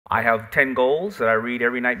I have 10 goals that I read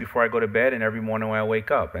every night before I go to bed and every morning when I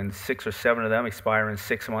wake up. And 6 or 7 of them expire in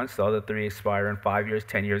 6 months. The other 3 expire in 5 years,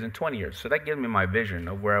 10 years, and 20 years. So that gives me my vision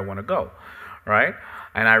of where I want to go, right?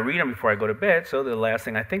 And I read them before I go to bed, so they're the last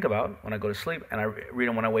thing I think about when I go to sleep. And I read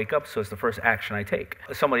them when I wake up, so it's the first action I take.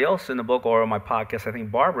 Somebody else in the book or on my podcast, I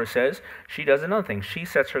think Barbara, says she does another thing. She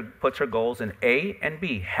puts her goals in A and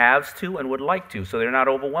B, has to and would like to, so they're not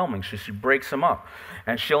overwhelming. So she breaks them up.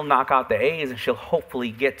 And she'll knock out the A's, and she'll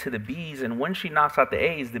hopefully get to the B's. And when she knocks out the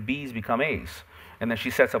A's, the B's become A's. And then she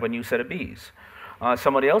sets up a new set of B's.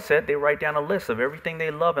 Somebody else said they write down a list of everything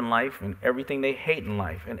they love in life and everything they hate in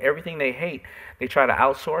life. And everything they hate, they try to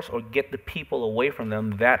outsource or get the people away from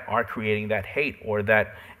them that are creating that hate or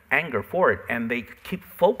that anger for it. And they keep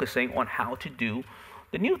focusing on how to do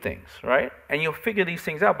the new things, right? And you'll figure these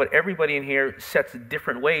things out, but everybody in here sets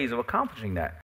different ways of accomplishing that.